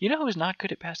 You know who's not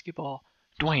good at basketball?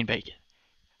 Dwayne Bacon.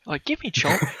 Like, give me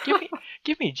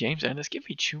James Ennis, give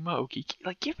me Chuma Okeke,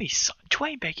 like, give me some.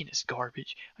 Dwayne Bacon is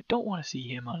garbage. I don't want to see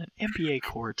him on an NBA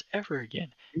court ever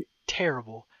again.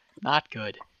 Terrible, not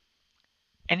good.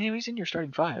 And he's in your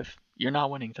starting 5. You're not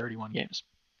winning 31 games.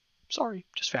 Sorry,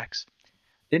 just facts.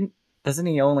 Doesn't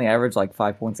he only average like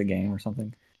 5 points a game or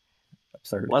something?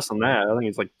 Absurd. Less than that. I think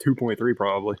it's like 2.3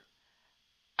 probably.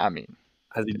 I mean,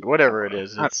 whatever it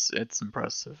is, it's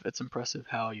impressive. It's impressive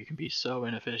how you can be so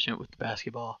inefficient with the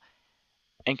basketball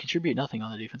and contribute nothing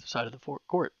on the defensive side of the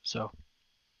court. So,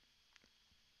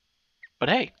 but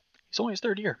hey, he's only his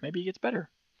 3rd year. Maybe he gets better.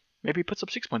 Maybe he puts up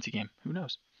 6 points a game. Who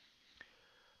knows?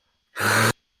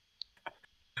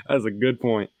 That's a good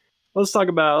point. Let's talk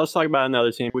about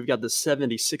another team. We've got the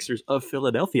 76ers of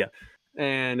Philadelphia.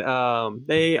 And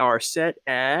they are set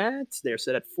at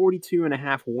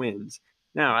 42.5 wins.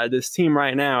 Now, this team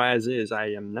right now, as is, I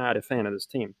am not a fan of this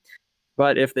team.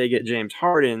 But if they get James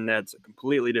Harden, that's a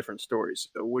completely different story.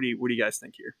 So what do you guys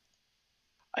think here?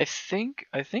 I think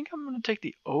I'm going to take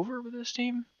the over with this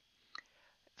team.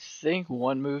 I think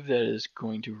one move that is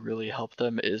going to really help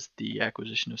them is the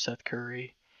acquisition of Seth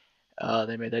Curry.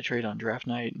 They made that trade on draft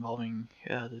night involving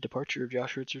the departure of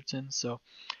Josh Richardson. So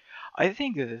I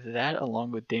think that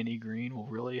along with Danny Green will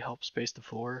really help space the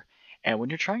floor. And when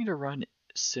you're trying to run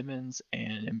Simmons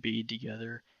and Embiid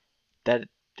together, that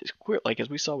is quick. Like as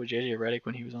we saw with JJ Redick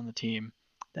when he was on the team,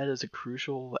 that is a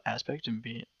crucial aspect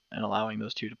in allowing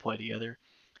those two to play together.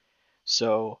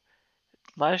 So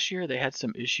last year they had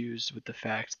some issues with the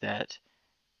fact that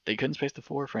they couldn't space the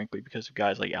floor, frankly, because of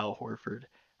guys like Al Horford.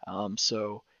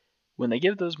 So when they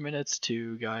give those minutes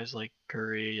to guys like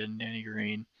Curry and Danny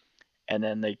Green, and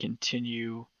then they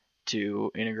continue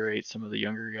to integrate some of the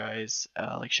younger guys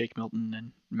like Shake Milton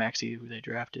and Maxey, who they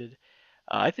drafted,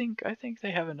 I think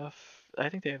they have enough. I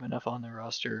think they have enough on their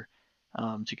roster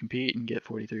to compete and get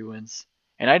 43 wins.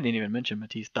 And I didn't even mention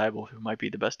Matisse Thybulle, who might be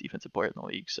the best defensive player in the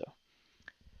league. So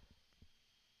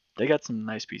they got some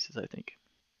nice pieces, I think.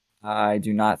 I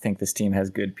do not think this team has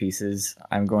good pieces.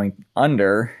 I'm going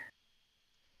under.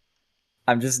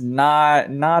 I'm just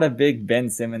not a big Ben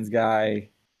Simmons guy,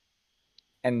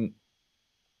 and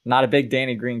not a big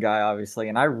Danny Green guy, obviously.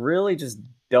 And I really just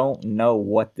don't know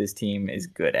what this team is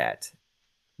good at.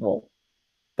 Well,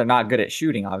 they're not good at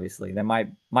shooting, obviously. They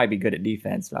might be good at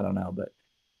defense. I don't know, but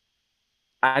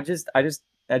I just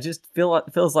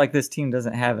feels like this team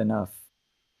doesn't have enough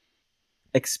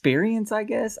experience, I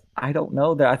guess. I don't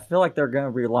know. That I feel like they're going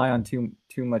to rely on too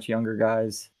many younger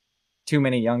guys.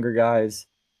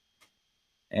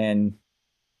 And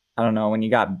I don't know, when you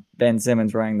got Ben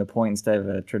Simmons running the point instead of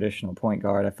a traditional point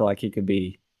guard, I feel like he could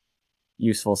be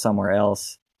useful somewhere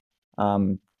else.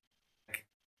 The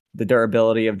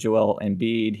durability of Joel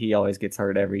Embiid, he always gets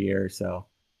hurt every year, so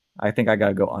I think I got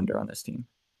to go under on this team.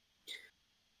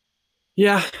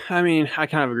 Yeah, I mean, I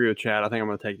kind of agree with Chad. I think I'm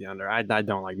going to take the under. I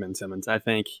don't like Ben Simmons. I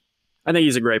think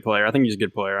he's a great player. I think he's a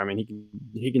good player. I mean,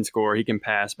 he can score, he can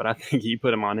pass, but I think you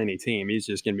put him on any team, he's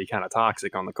just going to be kind of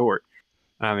toxic on the court.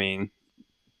 I mean,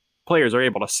 players are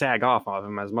able to sag off of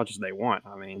him as much as they want.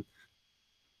 I mean,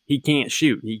 he can't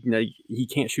shoot. He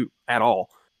can't shoot at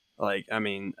all. Like, I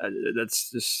mean,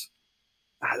 that's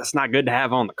not good to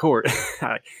have on the court.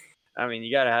 I mean,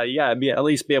 you gotta be at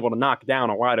least be able to knock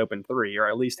down a wide open 3, or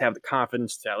at least have the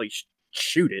confidence to at least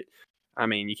shoot it. I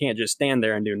mean, you can't just stand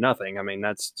there and do nothing. I mean,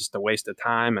 that's just a waste of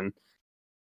time and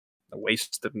a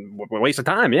waste of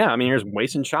time. Yeah, I mean, you're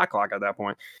wasting shot clock at that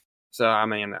point. So, I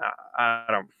mean, I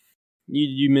don't.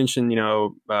 You mentioned,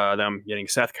 them getting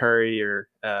Seth Curry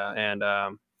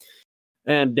and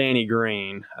Danny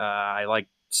Green. I like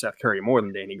Seth Curry more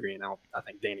than Danny Green. I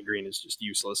think Danny Green is just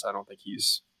useless. I don't think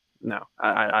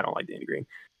I don't like Danny Green.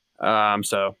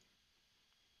 So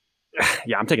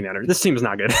yeah, I'm taking the under. This team is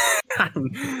not good.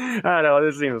 I know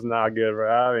this team is not good,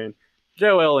 bro. I mean,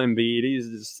 Joel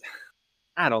Embiid,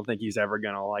 I don't think he's ever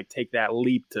gonna take that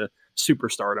leap to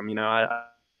superstardom.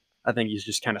 I think he's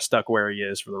just kind of stuck where he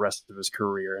is for the rest of his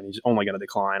career, and he's only going to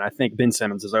decline. I think Ben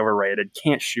Simmons is overrated.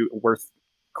 Can't shoot worth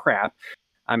crap.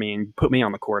 I mean, put me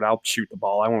on the court, I'll shoot the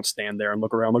ball. I won't stand there and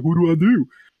look around like, what do I do?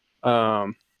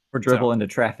 Or dribble into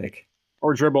traffic.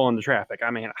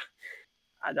 I mean,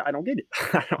 I don't get it.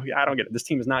 I don't get it. This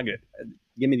team is not good.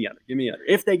 Give me the under.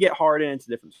 If they get Harden, it's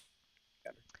a different.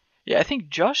 Yeah, I think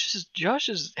Josh has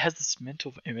this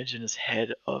mental image in his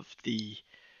head of the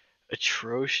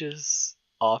atrocious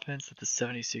offense that the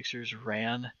 76ers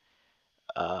ran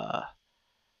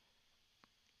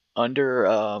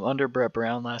under Brett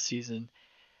Brown last season.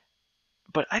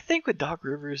 But I think with Doc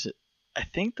Rivers, I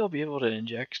think they'll be able to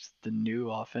inject the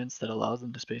new offense that allows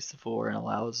them to space the floor and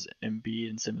allows Embiid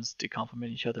and Simmons to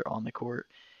complement each other on the court.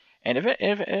 And if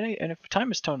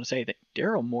time is to say that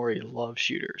Daryl Morey loves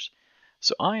shooters,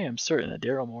 so I am certain that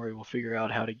Daryl Morey will figure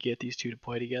out how to get these two to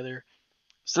play together.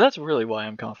 So that's really why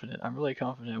I'm confident. I'm really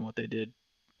confident in what they did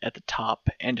at the top,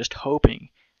 and just hoping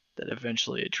that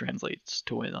eventually it translates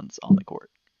to wins on the court.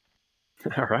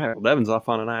 All right, well, Devin's off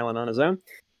on an island on his own.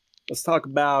 Let's talk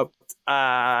about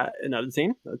another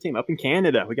team up in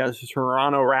Canada. We got the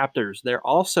Toronto Raptors. They're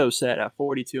also set at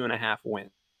 42.5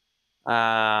 wins.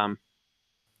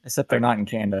 Except they're not in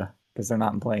Canada because they're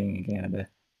not playing in Canada.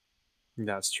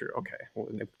 That's true. Okay.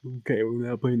 We're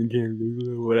not playing in Canada.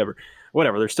 Whatever.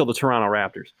 They're still the Toronto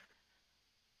Raptors.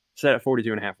 Set at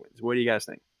 42.5 wins. What do you guys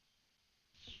think?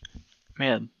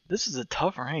 Man, this is a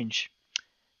tough range.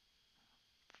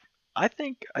 I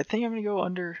think I'm gonna go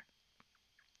under.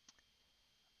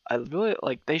 I really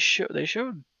like they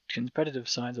showed competitive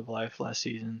signs of life last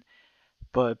season,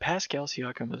 but Pascal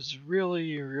Siakam was really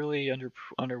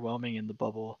underwhelming in the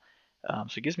bubble.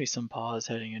 So it gives me some pause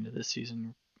heading into this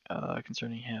season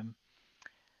concerning him.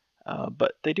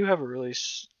 But they do have a really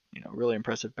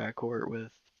impressive backcourt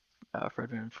with Fred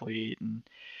VanVleet and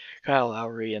Kyle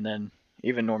Lowry, and then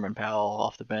even Norman Powell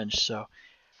off the bench. So,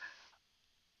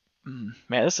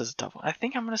 man, this is a tough one. I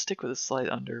think I'm gonna stick with a slight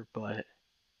under, but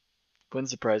wouldn't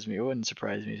surprise me. It wouldn't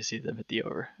surprise me to see them hit the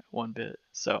over one bit.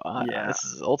 So this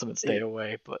is ultimate stay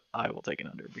away, but I will take an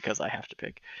under because I have to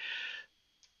pick.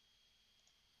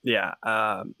 Yeah,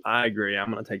 I agree.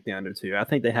 I'm going to take the under too. I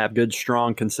think they have good,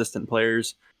 strong, consistent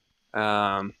players,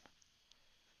 but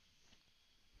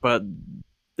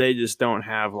they just don't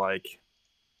have like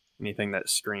anything that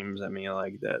screams at me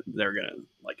like that they're going to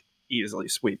like easily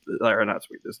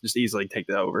just easily take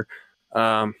the over.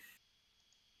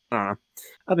 I don't know.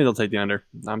 I think they'll take the under.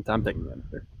 I'm taking the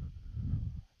under.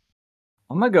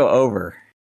 I'm gonna go over.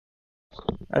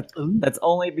 That's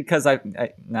only because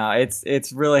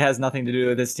it's really has nothing to do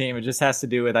with this team. It just has to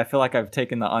do with I feel like I've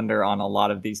taken the under on a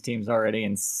lot of these teams already,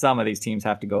 and some of these teams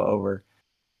have to go over.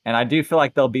 And I do feel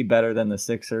like they'll be better than the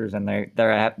Sixers, and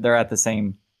they're at the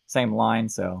same line.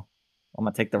 So I'm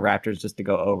gonna take the Raptors just to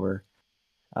go over.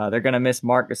 They're gonna miss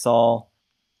Marc Gasol.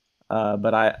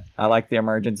 But I like the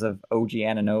emergence of OG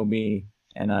Anunoby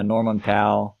and Norman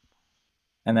Powell.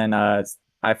 And then I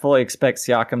fully expect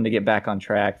Siakam to get back on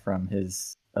track from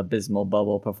his abysmal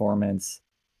bubble performance.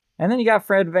 And then you got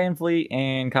Fred VanVleet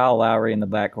and Kyle Lowry in the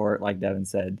backcourt, like Devin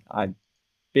said. I'm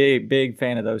big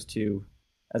fan of those two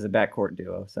as a backcourt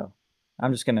duo. So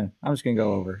I'm just gonna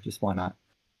go over. Just why not?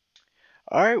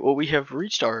 All right. Well, we have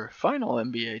reached our final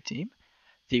NBA team,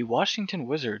 the Washington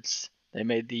Wizards. They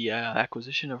made the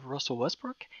acquisition of Russell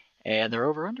Westbrook, and their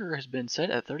over-under has been set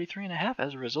at 33.5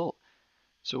 as a result.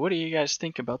 So what do you guys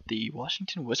think about the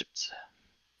Washington Wizards?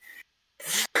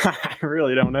 I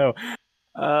really don't know.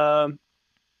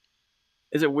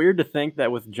 Is it weird to think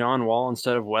that with John Wall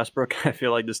instead of Westbrook, I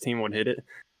feel like this team would hit it?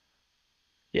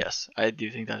 Yes, I do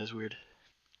think that is weird.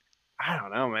 I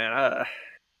don't know, man.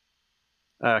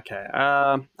 Okay.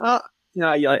 For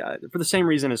the same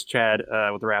reason as Chad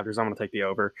with the Raptors, I'm going to take the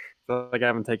over. I feel like I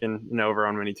haven't taken an over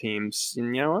on many teams.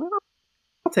 And, I'll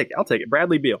take it.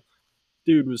 Bradley Beal.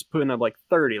 Dude was putting up like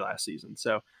 30 last season.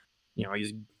 So,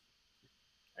 he's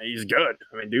good.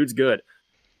 I mean, dude's good.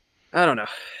 I don't know.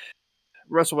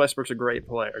 Russell Westbrook's a great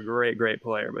player, a great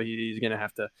player, but he's going to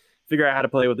have to figure out how to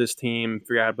play with this team,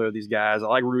 figure out how to play with these guys. I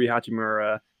like Rui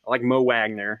Hachimura. I like Mo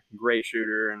Wagner, great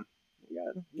shooter. And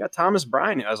you got Thomas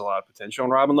Bryant, who has a lot of potential,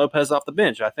 and Robin Lopez off the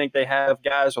bench. I think they have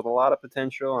guys with a lot of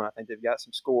potential, and I think they've got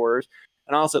some scorers.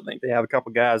 And I also think they have a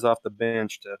couple guys off the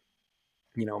bench to,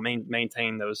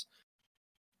 maintain those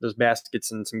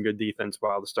baskets and some good defense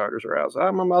while the starters are out. So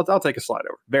I'll take a slight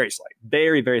over. Very slight.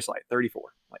 Very, very slight.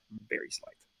 34. Like, very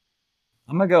slight.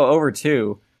 I'm going to go over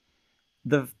too.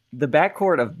 The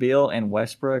backcourt of Beal and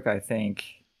Westbrook, I think,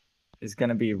 is going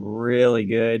to be really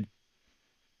good.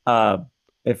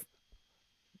 If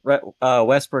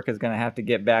Westbrook is going to have to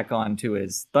get back onto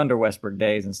his Thunder Westbrook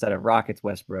days instead of Rockets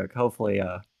Westbrook. Hopefully,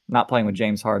 not playing with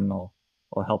James Harden will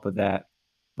help with that.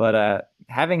 But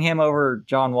having him over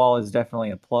John Wall is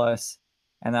definitely a plus.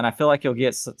 And then I feel like you'll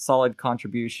get solid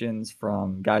contributions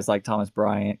from guys like Thomas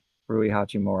Bryant, Rui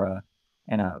Hachimura,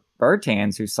 and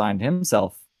Bertans, who signed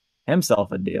himself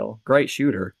a deal. Great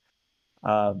shooter.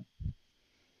 I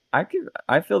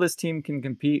feel this team can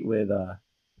compete with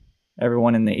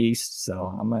everyone in the East,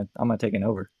 so I'm gonna take an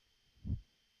over.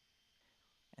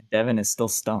 And Devin is still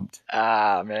stumped.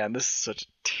 Man, this is such a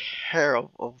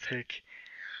terrible pick.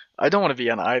 I don't want to be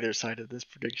on either side of this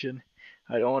prediction.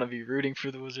 I don't want to be rooting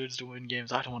for the Wizards to win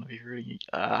games. I don't want to be rooting.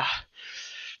 I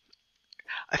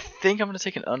think I'm going to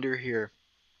take an under here.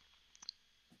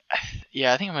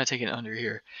 Yeah, I think I'm going to take an under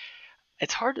here.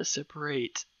 It's hard to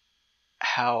separate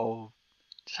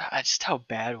just how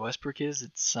bad Westbrook is at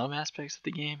some aspects of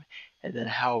the game, and then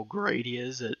how great he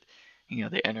is at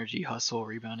the energy, hustle,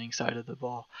 rebounding side of the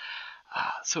ball.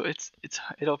 So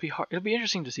it'll be hard. It'll be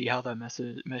interesting to see how that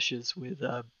meshes with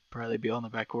Bradley Beal in the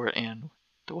backcourt and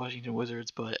the Washington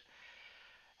Wizards. But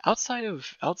outside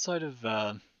of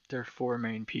their four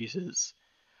main pieces,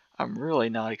 I'm really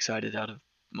not excited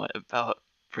about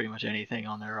pretty much anything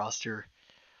on their roster.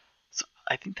 So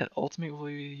I think that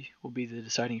ultimately will be the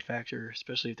deciding factor,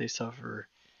 especially if they suffer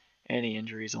any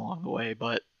injuries along the way.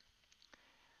 But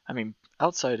I mean,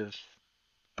 outside of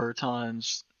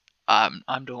Bertans, I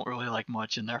don't really like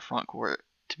much in their front court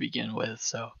to begin with,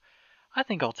 so I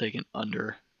think I'll take an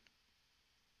under.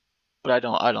 But I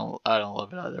don't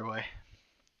love it either way.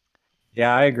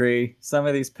 Yeah, I agree. Some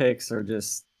of these picks are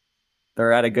just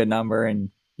they're at a good number, and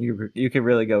you could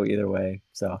really go either way.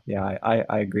 So yeah,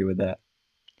 I agree with that.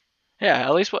 Yeah,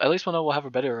 at least we'll know we'll have a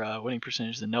better winning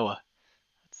percentage than Noah.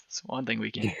 That's one thing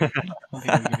we can be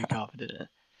confident in.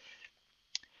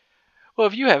 Well,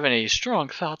 if you have any strong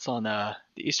thoughts on the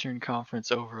Eastern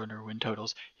Conference over/under win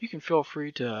totals, you can feel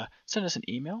free to send us an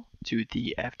email to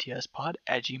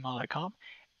theftspod@gmail.com.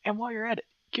 And while you're at it,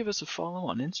 give us a follow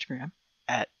on Instagram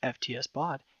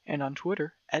 @FTSPod and on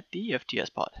Twitter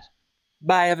 @TheFTSPod.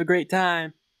 Bye. Have a great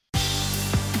time.